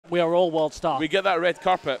We are all world star. We get that red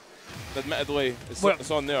carpet. Admittedly,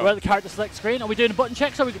 it's on there. We're at the character select screen. Are we doing button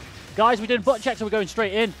checks? Guys, are we doing button checks or are we going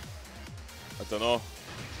straight in? I don't know.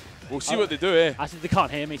 We'll see what they do, eh? Actually, they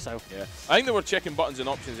can't hear me, so. Yeah. I think they were checking buttons and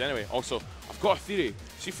options anyway. Also, I've got a theory.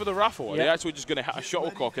 See, for the raffle, are they actually just going to hit a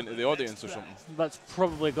shuttlecock into the audience or something? That's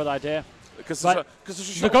probably a good idea. Because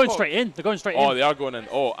they're going straight in. They're going straight in. Oh, they are going in.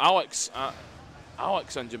 Oh, Alex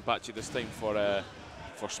and Jinpachi this time for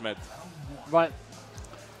Smid. Right.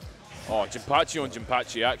 Oh, Jinpachi on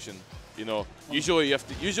Jinpachi action. You know, usually you have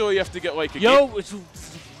to get like a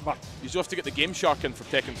usually have to get the Game Shark in for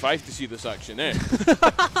Tekken 5 to see this action, eh?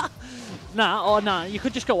 Nah, you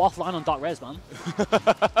could just go offline on Dark Res, man.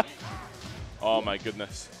 Oh my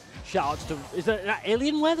goodness. Shout out to is that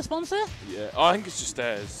Alienware the sponsor? Yeah. Oh, I think it's just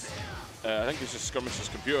I think it's just Skirmish's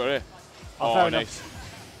computer, eh? Oh, nice.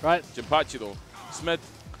 Right. Jinpachi though. Smid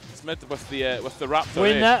with the Raptor.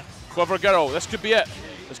 Win that. Clever girl. This could be it.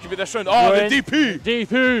 This could be this round. Oh, the DP.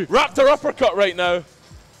 DP. Raptor uppercut right now.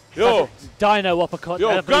 Yo. Dino uppercut.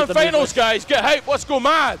 Yo, grand finals, guys. Get hype. Let's go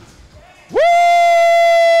mad.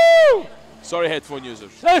 Woo! Sorry, headphone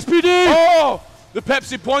users. SPD. Oh, the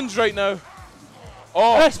Pepsi plunge right now.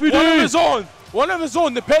 Oh, SPD. One of his own. One of his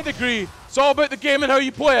own. The pedigree. It's all about the game and how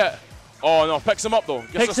you play it. Oh no, picks him up though.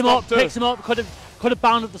 Picks him up. Could have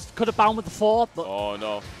bound with the 4, but. Oh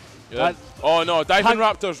no. Yeah. Oh no, diving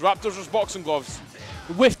Raptors. Raptors with boxing gloves.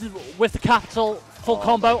 With the capital full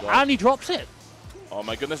combo, and he drops it. Oh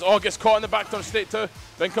my goodness. Oh, gets caught in the back turn state too.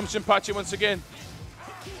 Then comes Jinpachi once again.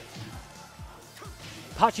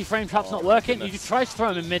 Pachi frame trap's not working. He tries to throw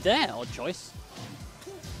him in mid-air. Odd choice.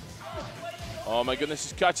 Oh my goodness,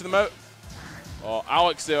 he's catching them out. Oh,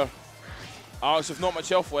 Alex there. Alex with not much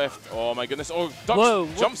health left. Oh my goodness. Oh,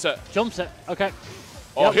 ducks, jumps it. Jumps it. Okay.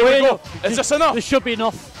 Oh, here we go. Is this enough? This should be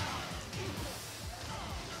enough.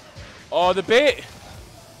 Oh, the bait.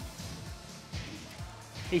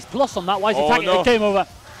 He's plus on that. Why is he attacking? No. It came over.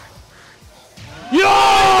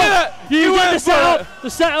 Yo! He went the setup. The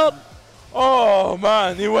setup. Oh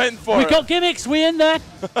man, he went for it. We got gimmicks. We in there.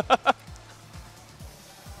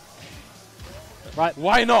 Right.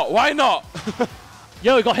 Why not? Why not?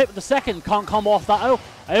 Yo, he got hit with the second. Can't come off that. Oh,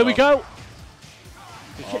 here we go.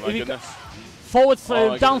 Oh my goodness. Forward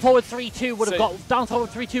through, down forward 3-2 would have got down forward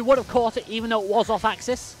 3-2 would have caught it even though it was off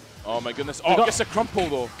axis. Oh my goodness. Oh, gets a crumple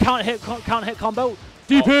though. Can't hit combo.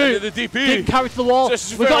 DP. The DP. Getting carried to the wall.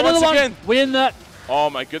 We got another one. Again. We in there. Oh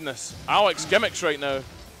my goodness. Alex gimmicks right now.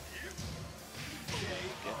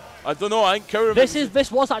 I don't know. I think Kaworu.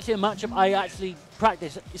 This was actually a matchup I actually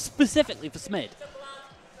practiced specifically for Smid.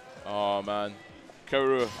 Oh man.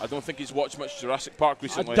 Kaworu, I don't think he's watched much Jurassic Park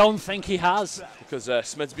recently. I don't think he has. Because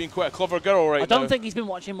Smid's been quite a clever girl right now. I don't think he's been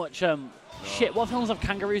watching much shit. What films have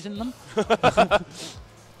kangaroos in them?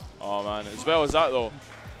 Oh man, as well as that though,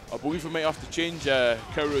 I believe we might have to change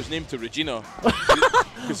Kaworu's name to Regina.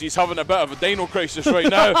 Because he's having a bit of a dino crisis right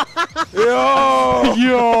now.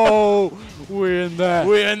 Yo! We in there.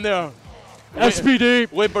 We in there.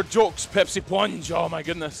 SPD. Labour jokes, Pepsi plunge. Oh my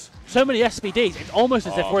goodness. So many SPDs. It's almost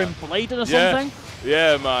as if we're in Bladed or something.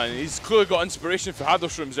 Yeah, man. He's clearly got inspiration for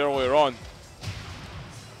Hadoshrooms earlier on.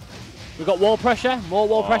 We've got wall pressure. More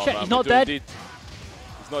wall pressure. Man, he's not dead. Indeed.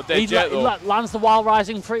 He's not dead yet, though. He lands the Wild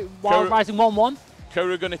Rising 1-1.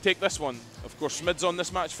 Kaworu going to take this one. Of course, Smid's on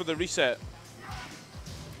this match for the reset.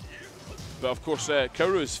 But of course,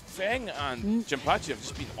 Kaworu's Feng and Jinpachi have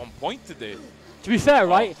just been on point today. To be fair,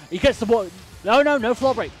 right? He gets the ball. No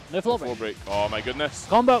floor break. No floor break. Oh my goodness.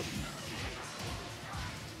 Combo.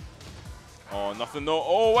 Oh, nothing. No.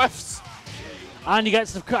 Oh, whiffs. And he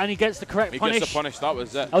gets the correct punish. He gets the punish. That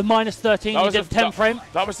was it. Oh, minus 13. He did 10 frame.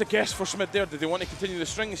 That was the guess for Smid there. Did they want to continue the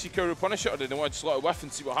string and see Kaworu punish it, or did they want to just let it whiff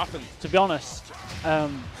and see what happened? To be honest,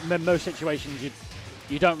 in most situations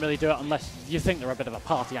you don't really do it unless you think they're a bit of a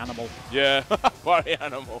party animal. Yeah, party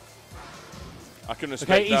animal. I can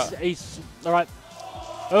respect that. Okay, he's all right.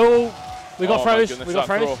 Oh, we got froze. We got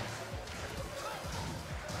froze.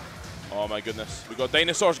 Oh my goodness. We got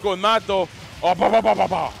dinosaurs going mad though. Oh, bah, bah, bah, bah,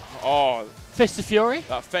 bah. Oh. Fist of Fury.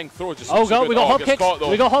 That Feng throw just. Oh god, we got hop kicks.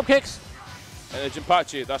 We got hop kicks. And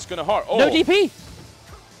Jinpachi, that's gonna hurt. Oh. No DP.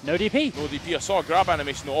 No DP. No DP. I saw a grab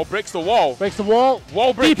animation though. Oh, breaks the wall. Breaks the wall.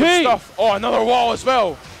 Wall breaking stuff. Oh, another wall as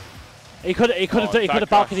well. He could have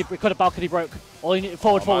balcony broke. All he needed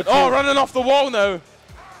forward. Oh, running off the wall now.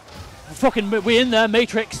 Fucking, we in there,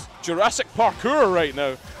 Matrix. Jurassic Parkour right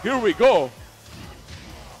now. Here we go.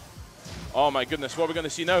 Oh my goodness, what are we going to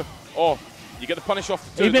see now? Oh, you get the punish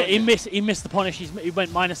off the two, he missed the punish. He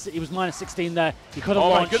went minus. He was minus 16 there. He could have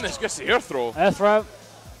launched. Oh my goodness, gets the air throw. Air throw.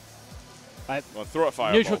 Right. Well, throw it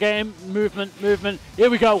fire. Neutral game, movement. Here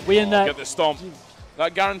we go. We in there. Get the stomp.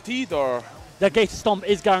 That guaranteed or? The Gator Stomp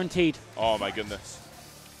is guaranteed. Oh my goodness.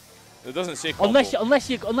 It doesn't say combo.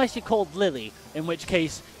 Unless you're called Lily, in which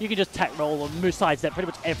case you can just tech roll and move sidestep pretty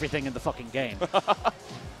much everything in the fucking game.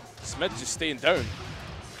 Smid just staying down.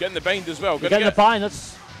 Getting the bind as well. Getting the bind,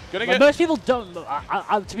 that's... Gonna most people don't...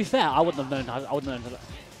 to be fair, I wouldn't have known. I wouldn't have known.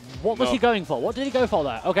 What was he going for? What did he go for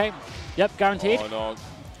there? Okay. Yep, guaranteed. Oh no.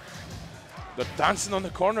 They're dancing on the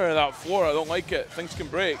corner of that floor. I don't like it. Things can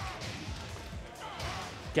break.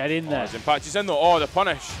 Get in there. Jinpachi's in though. Oh, the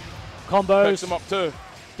punish. Combos. Picks him up too.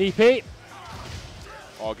 DP.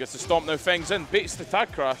 Oh, gets the stomp now. Feng's in. Baits the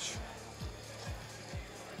tag crash.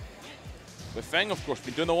 With Feng, of course,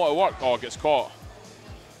 been doing a lot of work. Oh, gets caught.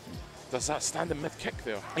 Does that stand in mid kick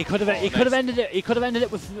there? He could have. He could have ended it. He could have ended it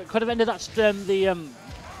with. Could have ended that.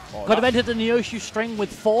 Could have ended the Neoshu string with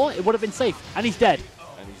 4. It would have been safe. And he's dead.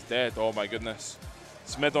 And he's dead. Oh my goodness.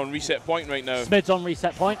 Smid on reset point right now. Smid's on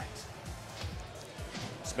reset point.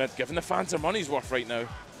 Smid giving the fans their money's worth right now.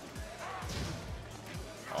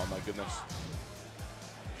 Oh my goodness.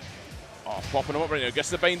 Oh, popping him up right now.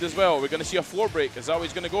 Gets the bind as well. We're going to see a floor break. Is that what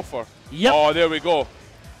he's going to go for? Yep. Oh, there we go.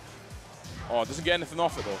 Oh, doesn't get anything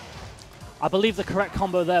off it though. I believe the correct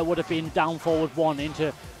combo there would have been down forward 1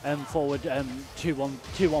 into forward 2-1,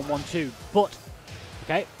 2-1-1-2. But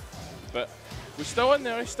okay. But we're still in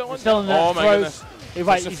there. He's still in there. Oh my goodness.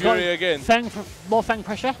 Right, he's got again. More Feng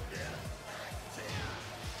pressure.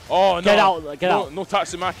 Oh no. Get out. Get out. No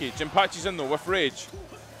Tatsumaki. Jinpachi's in though with rage.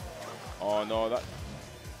 Oh no,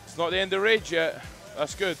 it's not the end of rage yet.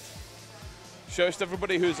 That's good. Shouts to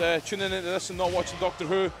everybody who's tuning into this and not watching Doctor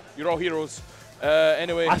Who. You're all heroes.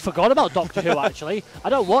 Anyway. I forgot about Doctor Who actually. I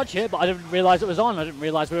don't watch it, but I didn't realise it was on. I didn't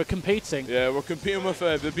realise we were competing. Yeah, we're competing with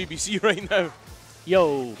the BBC right now.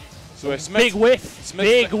 Yo. So Smid, big whiff.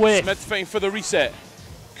 Big whiff. Smid fighting for the reset.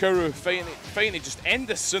 Kaworu fighting to just end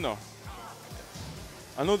this sooner.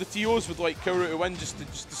 I know the TOs would like Kaworu to win just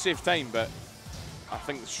to save time, but I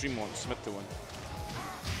think the stream wants Smid to win.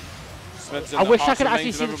 Smid's in I the wish I hearts could and actually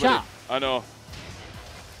minds see of the everybody. chat. I know.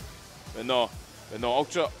 But no,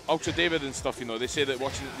 Ultra David and stuff, you know, they say that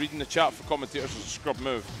reading the chat for commentators is a scrub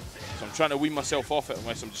move. So I'm trying to wean myself off it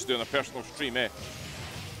unless I'm just doing a personal stream, eh?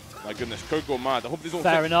 My goodness, crowd go mad. I hope they don't.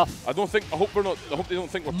 Fair enough. I hope we're not. I hope they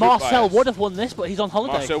don't think we're. Marcel would have won this, but he's on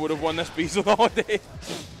holiday. Marcel would have won this, but he's on holiday.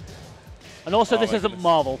 And also, this isn't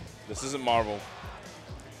Marvel. This isn't Marvel.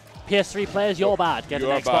 PS3 players, you're bad. Get an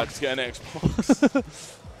Xbox. You're bad. Get an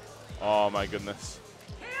Xbox. Oh my goodness.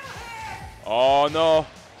 Oh no.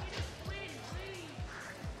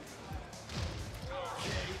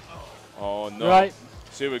 Oh no. Right.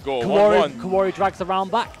 So here we go. Kaworu, 1-1. Kaworu drags the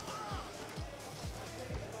round back.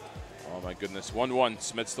 Oh my goodness. 1-1.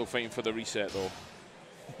 Smid's still fighting for the reset though.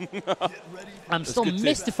 I'm still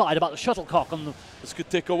mystified about the shuttlecock on the. This could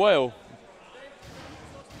take a while.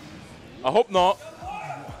 I hope not.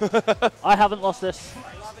 I haven't lost this.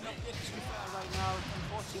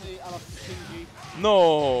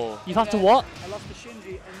 No. You have to what? I lost to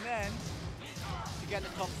Shinji, and then to get in the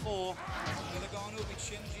top 4, I'm gonna go on with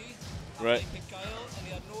Shinji. Right. Pick Kyle, and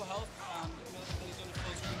he had no help, and he done a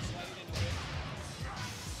full screen slide in a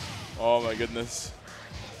way. Oh my goodness.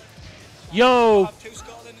 Yo. I have 2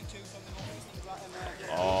 Scotland and 2 from the North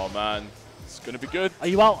East. Oh man, it's gonna be good. Are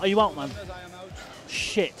you out? Are you out, man? I am out.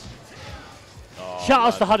 Shit. Oh, Shout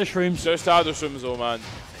outs to Huddershrooms. Shouts to Huddershrooms, oh man.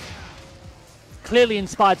 Clearly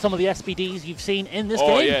inspired some of the SPDs you've seen in this game.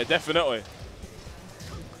 Oh yeah, definitely.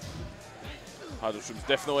 Huddershrooms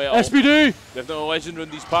definitely SPD! Definitely a legend in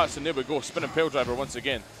these parts, and there we go, spinning Pale Driver once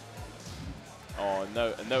again. Oh, and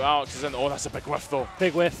now Alex is in. Oh, that's a big whiff though.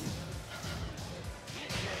 Big whiff.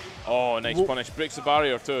 Oh, nice punish. Breaks the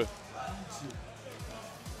barrier too.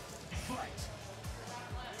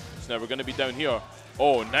 So now we're going to be down here.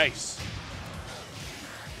 Oh, nice.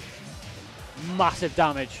 Massive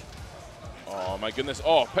damage. Oh my goodness.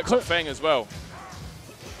 Oh, picks up Feng as well.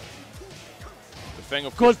 The Feng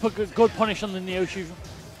of course. Good punish on the Neoshu.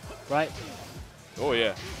 Right. Oh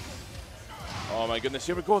yeah. Oh my goodness.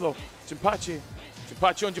 Here we go though. Jinpachi.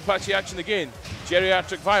 Jinpachi on Jinpachi action again.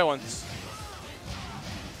 Geriatric violence.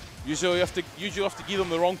 Usually you have to give them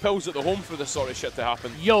the wrong pills at the home for this sort of shit to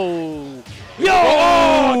happen. Yo.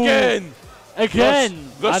 Oh, again.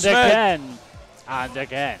 Again. The and Smid. again. And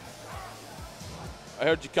again. I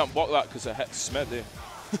heard you can't block that because it hit Smid, eh?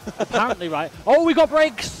 Apparently, right. Oh, we got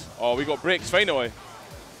breaks. Oh, we got breaks, finally.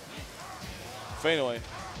 Finally.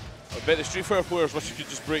 I bet the Street Fighter players wish you could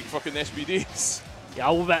just break fucking SBDs. Yeah,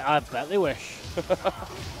 I bet they wish.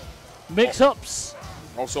 Mix-ups.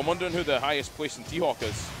 Also, I'm wondering who the highest place in T-Hawk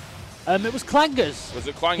is. It was Clangers. Was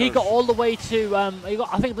it Clangers? He got all the way to, I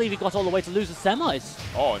believe he got all the way to lose the semis.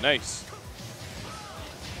 Oh, nice.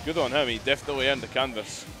 Good on him. He definitely earned the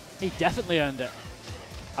canvas. He definitely earned it.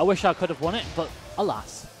 I wish I could have won it, but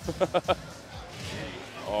alas.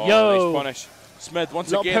 Oh, Yo. nice punish. Smid once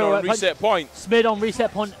Little again on pirouette reset point. Smid on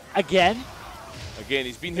reset point again. Again,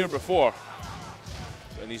 he's been here before.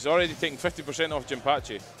 And he's already taken 50% off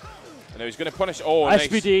Jinpachi. And now he's going to punish. Oh,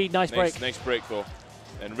 SBD, nice break. Nice break, though.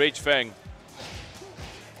 And Rage Feng.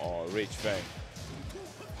 Oh, Rage Feng.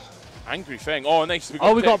 Angry Feng. Oh, nice. We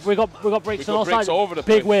got breaks on all sides. All over the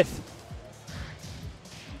Big place. whiff.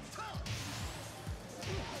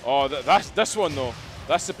 Oh, that's this one though.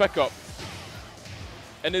 That's the pickup.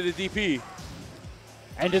 Into the DP.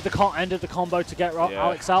 Ended the combo to get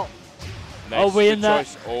Alex out. Nice. Oh, we in there.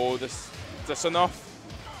 Choice. Oh, this enough.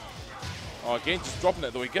 Oh, again, just dropping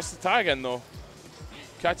it though. He gets the tag in though.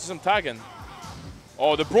 Catches him tagging.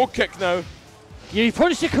 Oh, the bro kick now. You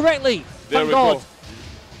punished it correctly. There Thank we God. go.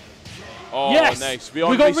 Oh, yes. nice. We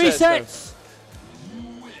got resets.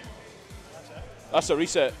 That's a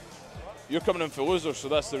reset. You're coming in for losers, so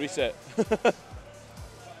that's the reset.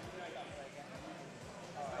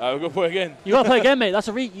 We'll go play again. You got to play again, mate. That's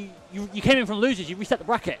a you came in from losers. You reset the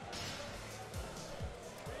bracket.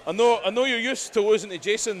 I know you're used to losing to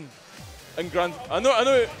Jason in Grand. I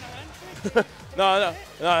know. No.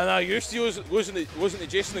 You're used to losing to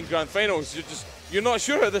Jason in Grand Finals. You're not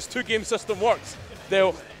sure how this 2-game system works.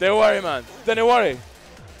 They'll worry, man. Don't worry.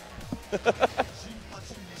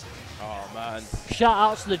 Oh man. Shout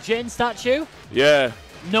out to the Jin statue. Yeah.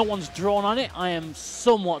 No one's drawn on it. I am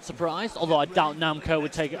somewhat surprised, although I doubt Namco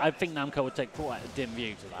would take it. I think Namco would take quite a dim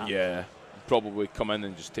view to that. Yeah. Probably come in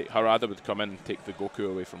and just take. Harada would come in and take the Goku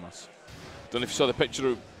away from us. Don't know if you saw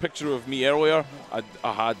the picture of me earlier.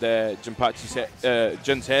 I had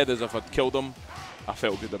Jin's head as if I'd killed him. I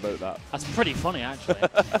felt good about that. That's pretty funny, actually.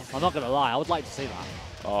 I'm not going to lie. I would like to see that.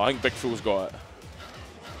 Oh, I think Big Fool's got it.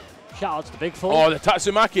 Shout out to the Big Fool. Oh, the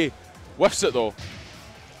Tatsumaki. Whiffs it, though.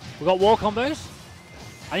 We got wall combos.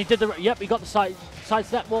 And he did the... Yep, he got the side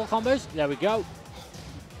step wall combos. There we go.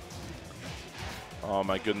 Oh,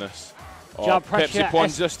 my goodness. Oh, Jab pressure. Pepsi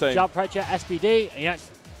plunge this time. Jab pressure, SBD. And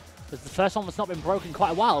yes, it's the first one that's not been broken in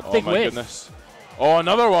quite a while. Oh, Big my whiff. goodness. Oh,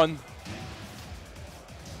 another one.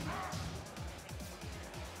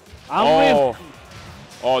 Oh,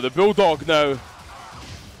 the Bulldog now.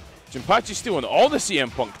 Jinpachi stealing all the CM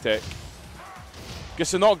Punk tech.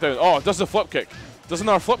 Gets a knockdown. Oh, does the flip kick. Does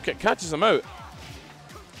another flip kick. Catches him out.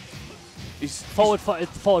 He's forward.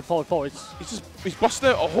 He's busted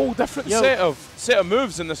out a whole different set of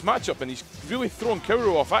moves in this matchup, and he's really thrown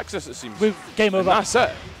Kaworu off axis, it seems. Game over. And that's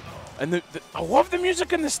it. And I love the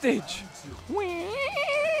music on the stage.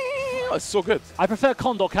 It's so good. I prefer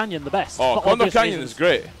Condor Canyon the best. Oh, Condor Canyon is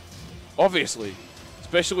great. Obviously.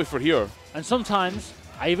 Especially for here. And sometimes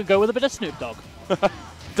I even go with a bit of Snoop Dogg. Ready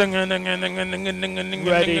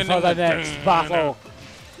for the next battle.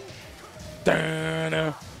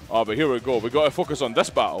 Oh, but here we go. We got to focus on this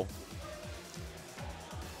battle.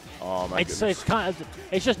 Oh my goodness.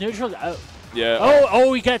 It's just neutral. Yeah.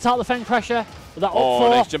 Oh, he gets out the Feng pressure. With that up four.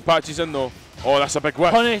 Nice. Jinpachi's in though. Oh, that's a big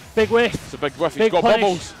whiff. Punish, big whiff. It's a big whiff. Big He's got punish.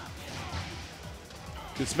 bubbles.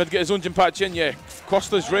 Can Smid get his own Jinpachi in? Yeah.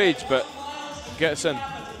 Costa's rage, but gets in.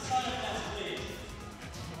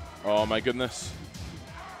 Oh my goodness.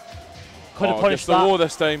 Could have punished gets the low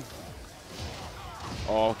this time.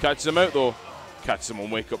 Oh, catches him out though. Catches him on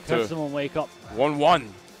wake up too. Catches him on wake up. 1-1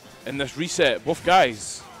 in this reset. Both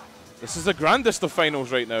guys. This is the grandest of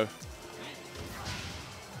finals right now.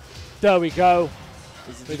 There we go.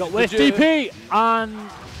 We got with DP and...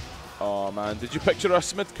 Oh man, did you picture a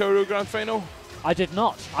Smid Kaworu grand final? I did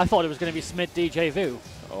not. I thought it was going to be Smid DJ Vu.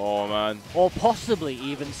 Oh man. Or possibly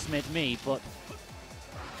even Smid me, but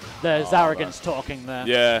there's arrogance talking there.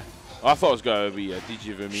 Yeah. I thought it was going to be a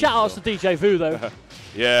DJ Vu me. Shout outs to DJ Vu though.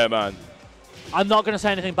 Yeah man. I'm not going to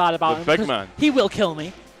say anything bad about him. Big man. He will kill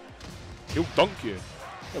me. He'll dunk you.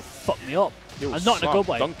 He'll fuck me up. He'll and not in a good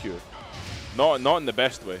way. Dunk you. Not in the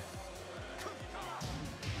best way.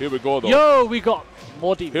 Here we go though. Yo, we got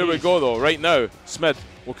more DPs. Here we go though. Right now, Smid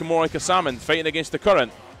looking more like a salmon fighting against the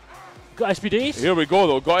current. Got SPDs. Here we go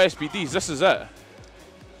though. Got SPDs. This is it.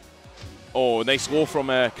 Oh, nice low from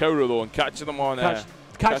Kaworu though, and catching them on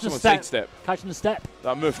catching the sidestep. Catching the step.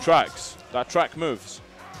 That move tracks. That track moves.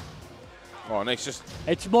 Oh, nice.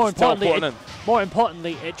 It's more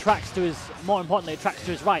importantly, it tracks to his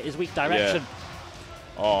right, his weak direction.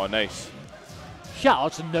 Yeah. Oh, nice. Shout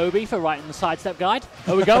out to Nobi for writing the sidestep guide.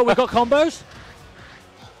 There we go. We got combos.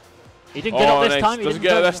 He didn't get up this time. He doesn't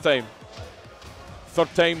get it this time.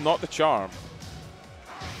 Third time, not the charm.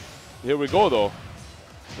 Here we go though.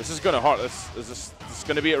 This is going to hurt. Is this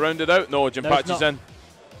going to be it rounded out? No, Jinpachi's in.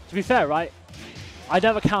 To be fair, right? I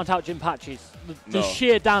never count out Jinpachi's. The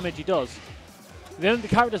sheer damage he does. The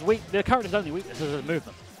character's only weakness is his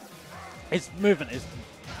movement. His movement is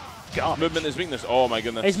garbage. Movement is weakness. Oh my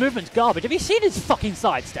goodness. His movement's garbage. Have you seen his fucking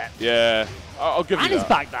sidestep? Yeah, I'll give you that. And his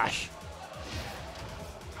backdash.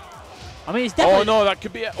 I mean, it's definitely. Oh no, that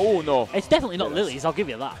could be it. Oh no. It's definitely not Lily's. I'll give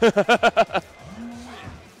you that.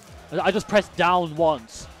 I just press down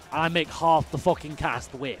once and I make half the fucking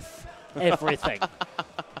cast with everything.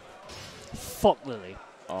 Fuck Lily.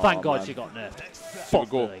 Oh, Thank God man. she got nerfed. Here we Fuck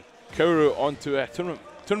go. Lily. Kaworu onto a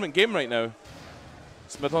tournament game right now.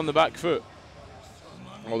 Smid on the back foot.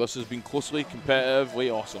 Oh, this has been closely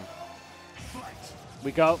competitively awesome.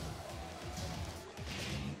 We go.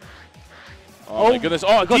 Oh my goodness.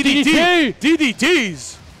 Oh, DDT!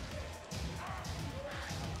 DDTs!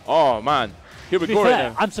 Oh man. Here we go right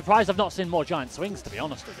now. I'm surprised I've not seen more giant swings, to be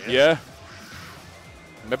honest with you. Yeah.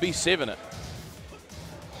 Maybe he's saving it.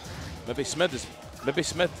 Maybe Smid is. Maybe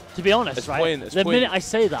Smid. To be honest, right? The minute I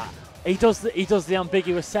say that, he does the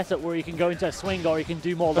ambiguous setup where he can go into a swing or he can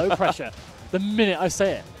do more low pressure. The minute I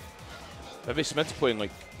say it. Maybe Smid's playing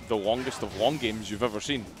like the longest of long games you've ever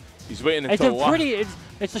seen. He's waiting until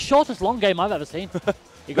it's the shortest long game I've ever seen.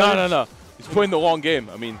 No. He's playing the long game.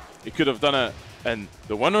 I mean, he could have done it in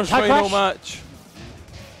the winners final match.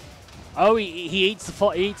 Oh, he eats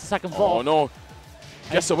the second fall. Oh no.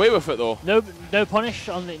 Gets away with it though. No punish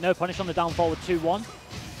on the down forward 2-1.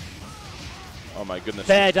 Oh my goodness.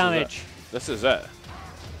 Fair damage. This is it.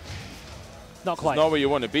 Not quite. It's not where you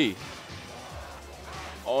want to be.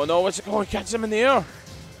 Oh no, what's it going? He catches him in the air.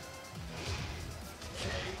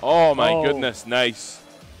 Oh my goodness, nice.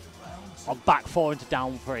 On back 4 into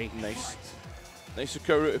down 3. Nice. Nice of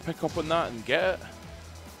Kaworu to pick up on that and get it.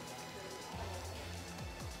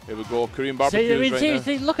 Here we go, Korean barbecues right now.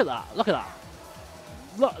 See, look at that. Look at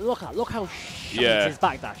that. Look how shite his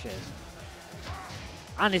backdash is.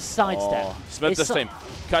 And his sidestep. Oh, Smid this time.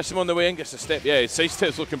 Catches him on the way in, gets a step. Yeah, his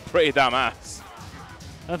sidestep's looking pretty damn ass.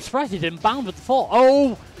 I'm surprised he didn't bound with the 4.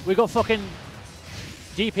 Oh, we got fucking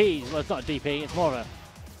DPs. Well, it's not a DP, it's more of a...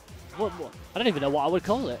 What, I don't even know what I would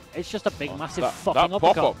call it. It's just a big, massive fucking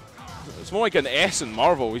uppercut. Pop-up. It's more like an S in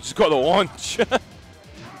Marvel. We just got the launch.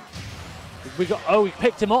 we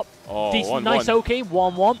picked him up. Oh, decent, nice OK,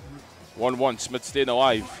 1-1. 1-1, Smid staying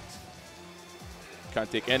alive. Can't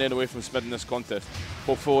take anything away from Smid in this contest.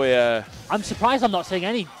 Hopefully... I'm surprised I'm not seeing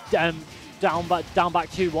any down back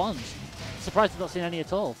 2-1s. Surprised I'm not seeing any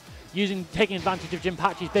at all. Taking advantage of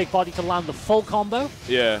Jinpachi's big body to land the full combo.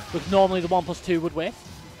 Yeah. Which normally the 1+2 would whiff.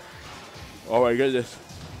 Oh my goodness.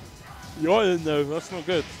 You're in now, that's not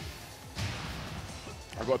good.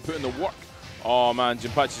 I've got to put in the work. Oh man,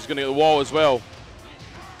 Jinpachi's going to get the wall as well.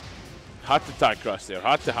 Had to tag crash there,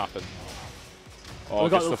 had to happen. Oh,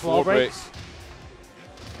 gets the floor breaks.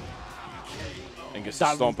 And gets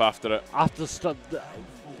the stomp after it. After the stomp,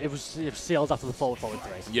 it was sealed after the forward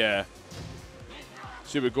 3. Yeah.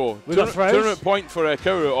 So here we go. We got throws. Tournament point for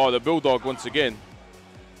Kaworu. Oh, the Bulldog once again.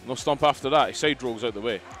 No stomp after that. He side rolls out the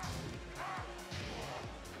way.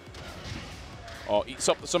 Oh, eats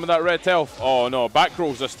up some of that red health. Oh no, back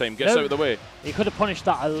rolls this time. Gets out of the way. He could have punished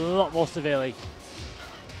that a lot more severely.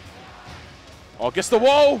 Oh, gets the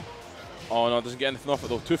wall. Oh no, doesn't get anything off it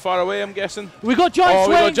though. Too far away, I'm guessing. We got giant swings.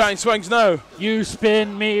 We got giant swings now. You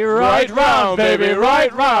spin me right round, baby,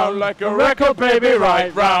 right round, like a record, baby,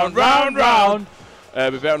 right round, round, round.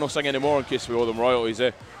 We better not sing anymore in case we owe them royalties,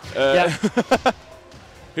 eh? Yeah.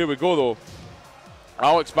 Here we go though.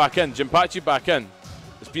 Alex back in, Jinpachi back in.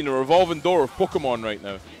 It's been a revolving door of Pokemon right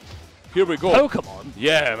now. Here we go. Pokemon?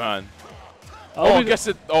 Yeah, man. Oh, I guess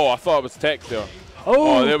it. Oh, I thought it was tech there.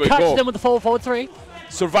 Oh, there we catches go. them with the forward 3.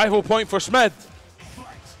 Survival point for Smid.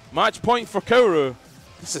 Match point for Kaworu.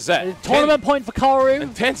 This is it. Tournament point for Kaworu.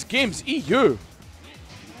 Intense games, EU.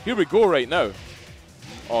 Here we go right now.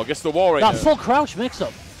 Oh, gets the wall right now. That full crouch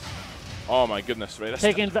mix-up. Oh my goodness, right.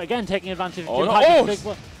 Taking advantage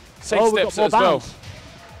of Side steps it as well.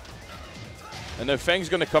 And now Feng's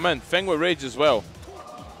going to come in. Feng with rage as well.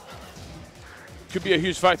 Could be a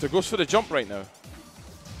huge factor. Goes for the jump right now.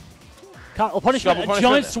 Punishment. A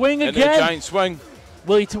giant swing again. Giant swing.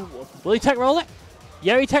 Will he tech roll it?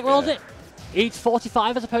 Yeah, he tech rolls it. Eats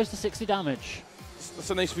 45 as opposed to 60 damage. That's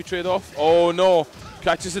a nice wee trade-off. Oh no.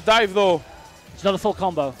 Catches the dive though. It's not a full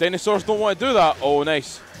combo. Dinosaurs don't want to do that. Oh,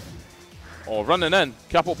 nice. Oh, running in.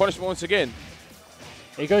 Capital punishment once again.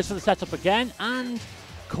 He goes for the setup again, and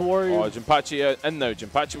Kaworu. Oh, Jinpachi in now.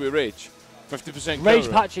 Jinpachi with rage. 50% Rage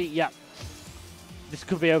Kaworu. Patchy, yeah. This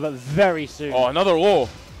could be over very soon. Oh, another low.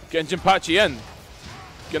 Getting Jinpachi in.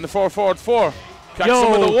 Getting the forward 4. Catches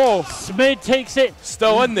him with the low. Smid takes it.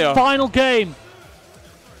 Still in there. Final game.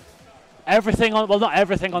 Everything on, well, not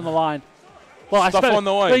everything on the line. Well, Stuff I suppose, on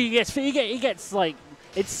the line. Well, he gets like,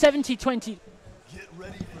 it's 70-20. Get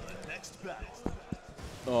ready for the next battle.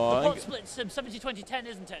 Oh, I The pot think- splits 70-20-10,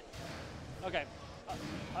 isn't it? Okay.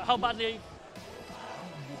 How badly?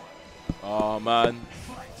 oh man.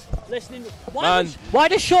 Listening. Man. Why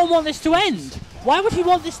does Sean want this to end? Why would he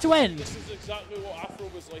want this to end? This is exactly what Afro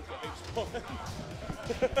was like at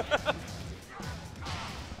H1.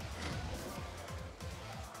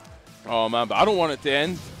 Oh man, but I don't want it to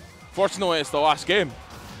end. Fortunately, it's the last game.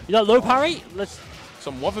 You got low parry? Let's.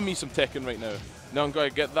 So I'm loving me some Tekken right now. Now I'm going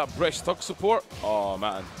to get that British tug support. Oh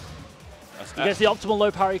man. That's He gets the optimal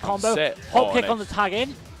low parry combo. set. Hop Oh, kick nice. on the tag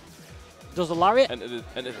in. Does the lariat. Into the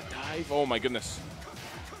dive. Oh my goodness.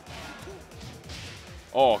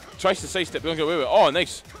 Oh, tries to sidestep, don't get away with it. Oh,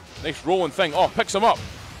 nice. Nice rolling thing. Oh, picks him up.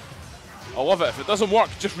 I love it. If it doesn't work,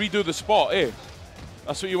 just redo the spot, eh?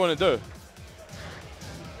 That's what you want to do.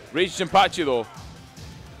 Rage Jinpachi though.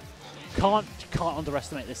 Can't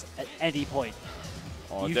underestimate this at any point.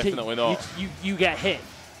 Oh, You definitely take- not. You get hit.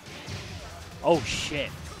 Oh shit.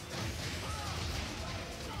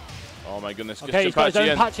 Oh my goodness. Okay, he's got his Jinpachi own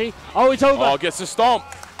in. patchy. Oh, it's over. Oh, gets the stomp.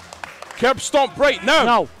 Curb stomp right now.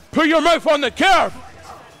 No. Put your mouth on the curb.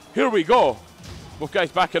 Here we go. Both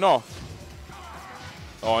guys backing off.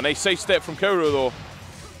 Oh, nice side step from Kaworu though.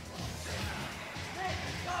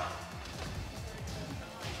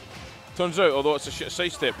 Turns out, although it's a shit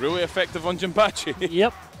side step, really effective on Jinpachi.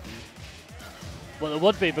 Yep. Well, it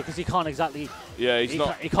would be because he can't exactly. Yeah, he's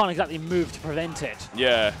not. He can't exactly move to prevent it.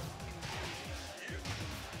 Yeah.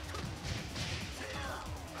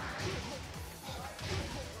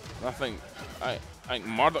 I think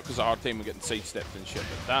Marduk has a hard time with getting sidestepped and shit,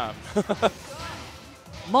 but damn.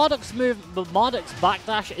 Marduk's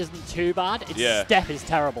backdash isn't too bad. Its Yeah. step is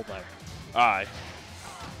terrible though. Aye.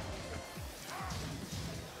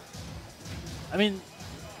 I mean,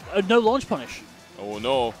 no launch punish. Oh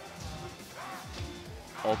no.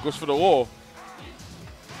 Oh, goes for the wall.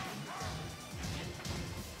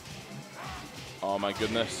 Oh my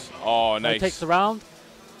goodness. Oh, No, nice. takes the round.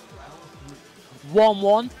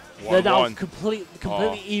 1-1. They're now 1-1.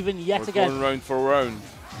 completely even yet We're again. going round for round.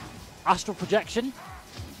 Astral projection.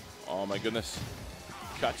 Oh my goodness.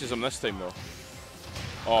 Catches him this time though.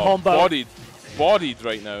 Oh, Combo. Bodied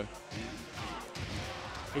right now.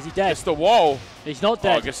 Is he dead? It's the wall. He's not Oh,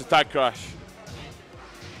 dead. gets a tag crash.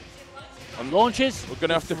 Launches. We're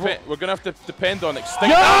gonna have to depend on extinct.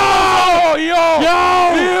 Yo! Oh, yo!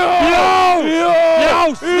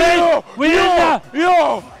 Yo, Smid, we in there.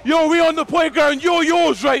 Yo, we on the playground.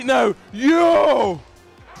 Yo's right now. Yo!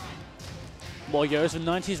 More years of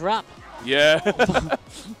 90s rap. Yeah.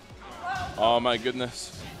 Oh my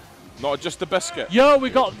goodness. Not just a biscuit. Yo, we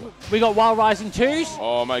got Wild Rising 2s.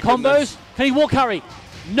 Oh my Combos. goodness. Can he wall carry?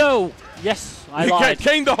 No. Yes, I lied.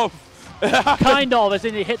 Kind of. Kind of, as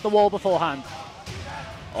in he hit the wall beforehand.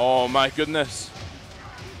 Oh my goodness.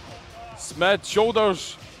 Smid,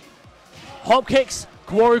 shoulders. Hop kicks.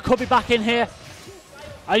 Kaworu could be back in here.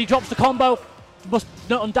 And he drops the combo. Must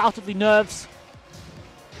undoubtedly nerves.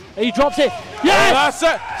 And he drops it. Yes! Oh, that's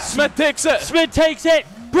it. Smid takes it. Smid takes it.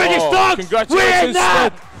 British Oh, dogs. congratulations, We're in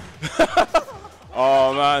there. Smid.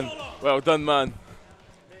 Oh man. Well done, man.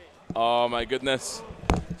 Oh my goodness.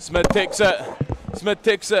 Smid takes it. Smid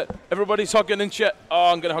takes it. Everybody's hugging and shit.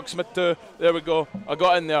 Oh, I'm going to hug Smid too. There we go. I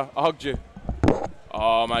got in there. I hugged you.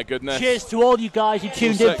 Oh, my goodness. Cheers to all you guys who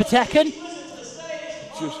tuned in for Tekken.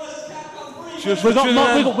 Cheers for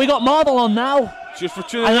tuning in. We got Marble on now. Cheers for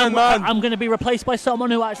tuning And in, man. I'm going to be replaced by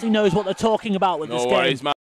someone who actually knows what they're talking about with this No game. worries, man.